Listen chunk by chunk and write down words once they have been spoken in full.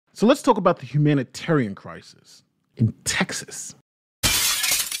So let's talk about the humanitarian crisis in Texas.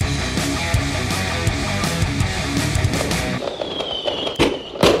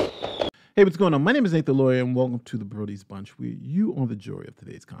 Hey, what's going on? My name is Nate the Lawyer, and welcome to the Brody's Bunch, where you are the joy of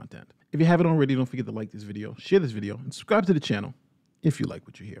today's content. If you haven't already, don't forget to like this video, share this video, and subscribe to the channel if you like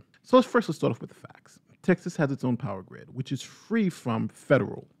what you hear. So let's start off with the facts. Texas has its own power grid, which is free from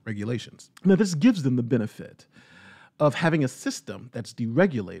federal regulations. Now, this gives them the benefit of having a system that's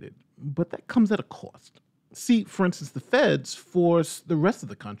deregulated, but that comes at a cost. See, for instance, the feds force the rest of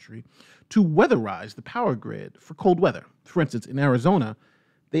the country to weatherize the power grid for cold weather. For instance, in Arizona,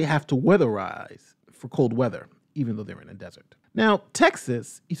 they have to weatherize for cold weather, even though they're in a desert. Now,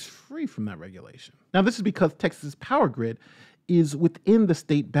 Texas is free from that regulation. Now, this is because Texas's power grid is within the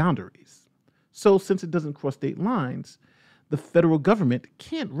state boundaries. So since it doesn't cross state lines, the federal government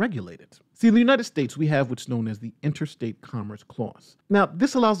can't regulate it. See, in the United States, we have what's known as the Interstate Commerce Clause. Now,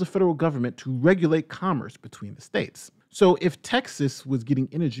 this allows the federal government to regulate commerce between the states. So if Texas was getting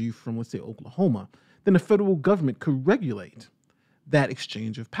energy from, let's say, Oklahoma, then the federal government could regulate that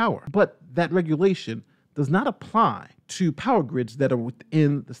exchange of power. But that regulation does not apply to power grids that are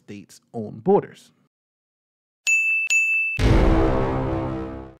within the state's own borders.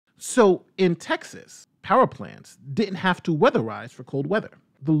 So in Texas, power plants didn't have to weatherize for cold weather.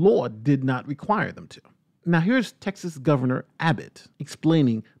 The law did not require them to. Now here's Texas Governor Abbott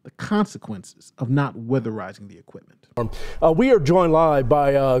explaining the consequences of not weatherizing the equipment. We are joined live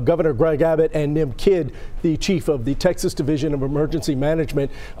by Governor Greg Abbott and Nim Kidd, the chief of the Texas Division of Emergency Management.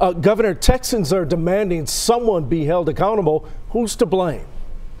 Governor, Texans are demanding someone be held accountable. Who's to blame?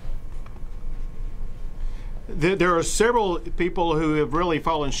 There are several people who have really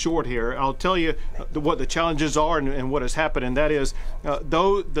fallen short here. I'll tell you what the challenges are and what has happened, and that is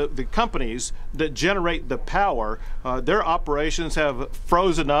though the companies that generate the power, their operations have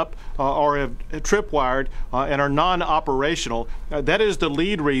frozen up or have tripwired and are non-operational. That is the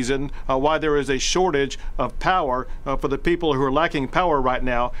lead reason why there is a shortage of power for the people who are lacking power right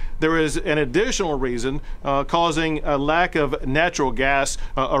now. There is an additional reason causing a lack of natural gas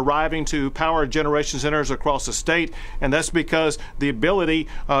arriving to power generation centers across the state, and that's because the ability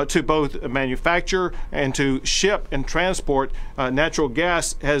to both manufacture and to ship and transport natural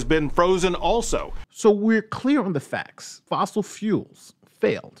gas has been frozen also. So we're clear on the facts. Fossil fuels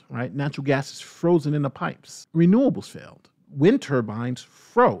failed, right? Natural gas is frozen in the pipes. Renewables failed. Wind turbines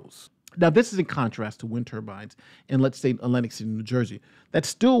froze. Now, this is in contrast to wind turbines in, let's say, Atlantic City, New Jersey, that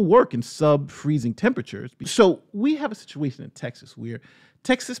still work in sub-freezing temperatures. So we have a situation in Texas where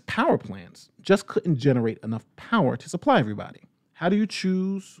Texas power plants just couldn't generate enough power to supply everybody. How do you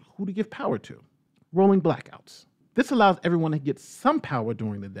choose who to give power to? Rolling blackouts. This allows everyone to get some power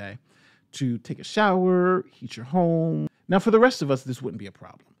during the day to take a shower, heat your home. Now, for the rest of us, this wouldn't be a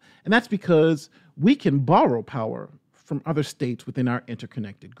problem. And that's because we can borrow power from other states within our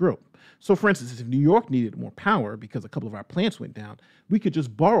interconnected group. So for instance, if New York needed more power because a couple of our plants went down, we could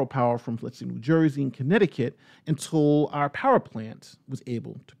just borrow power from, let's say, New Jersey and Connecticut until our power plant was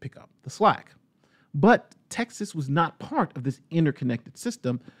able to pick up the slack. But Texas was not part of this interconnected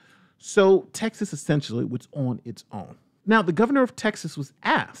system, so Texas essentially was on its own. Now, the governor of Texas was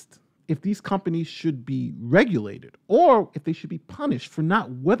asked if these companies should be regulated or if they should be punished for not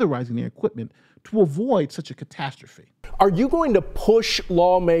weatherizing their equipment to avoid such a catastrophe. Are you going to push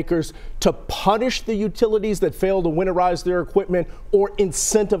lawmakers to punish the utilities that fail to winterize their equipment or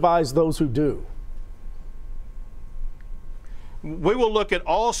incentivize those who do? We will look at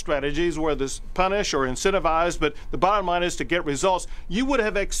all strategies, whether it's punish or incentivize, but the bottom line is to get results. You would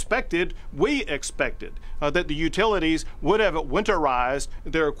have expected, we expected, that the utilities would have winterized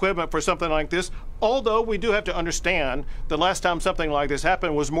their equipment for something like this, although we do have to understand the last time something like this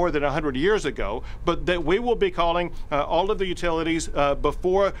happened was more than 100 years ago, but that we will be calling all of the utilities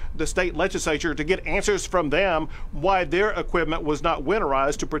before the state legislature to get answers from them why their equipment was not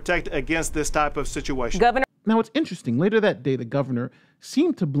winterized to protect against this type of situation. Governor. Now, it's interesting. Later that day, the governor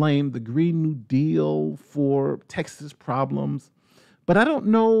seemed to blame the Green New Deal for Texas problems, but I don't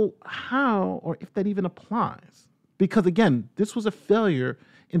know how or if that even applies. Because again, this was a failure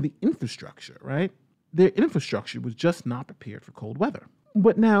in the infrastructure, right? Their infrastructure was just not prepared for cold weather.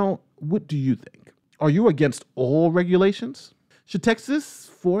 But now, what do you think? Are you against all regulations? Should Texas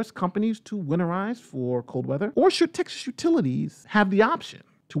force companies to winterize for cold weather? Or should Texas utilities have the option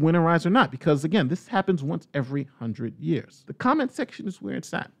to winterize or not? Because again, this happens once every 100 years. The comment section is where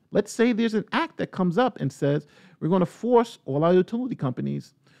it's at. Let's say there's an act that comes up and says, we're going to force all our utility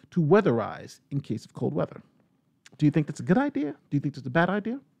companies to weatherize in case of cold weather. Do you think that's a good idea? Do you think it's a bad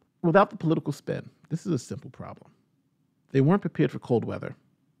idea? Without the political spin, this is a simple problem. They weren't prepared for cold weather,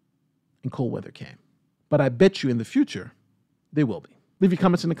 and cold weather came. But I bet you in the future, they will be. Leave your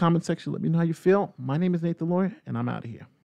comments in the comment section. Let me know how you feel. My name is Nate the Lawyer, and I'm out of here.